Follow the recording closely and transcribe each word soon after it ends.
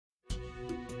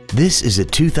This is a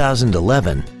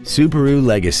 2011 Subaru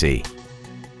Legacy.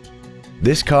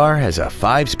 This car has a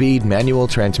 5-speed manual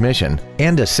transmission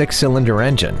and a 6-cylinder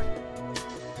engine.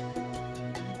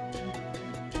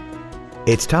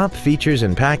 Its top features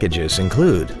and packages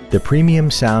include the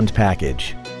Premium Sound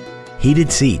Package,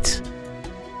 heated seats,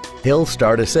 Hill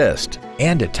Start Assist,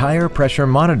 and a tire pressure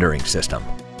monitoring system.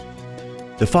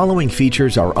 The following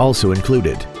features are also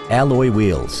included: alloy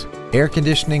wheels, air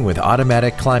conditioning with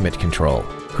automatic climate control,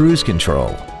 cruise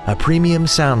control, a premium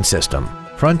sound system,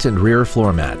 front and rear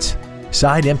floor mats,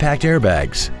 side impact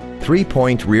airbags,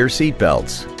 3-point rear seat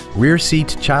belts, rear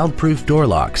seat child-proof door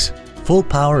locks, full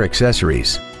power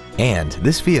accessories, and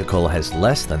this vehicle has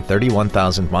less than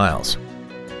 31,000 miles.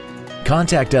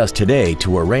 Contact us today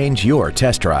to arrange your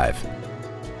test drive.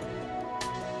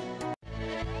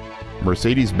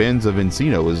 Mercedes-Benz of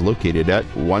Encino is located at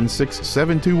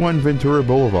 16721 Ventura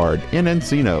Boulevard in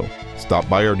Encino. Stop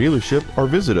by our dealership or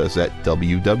visit us at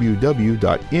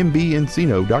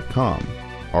www.mbencino.com.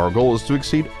 Our goal is to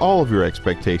exceed all of your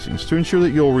expectations to ensure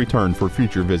that you'll return for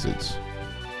future visits.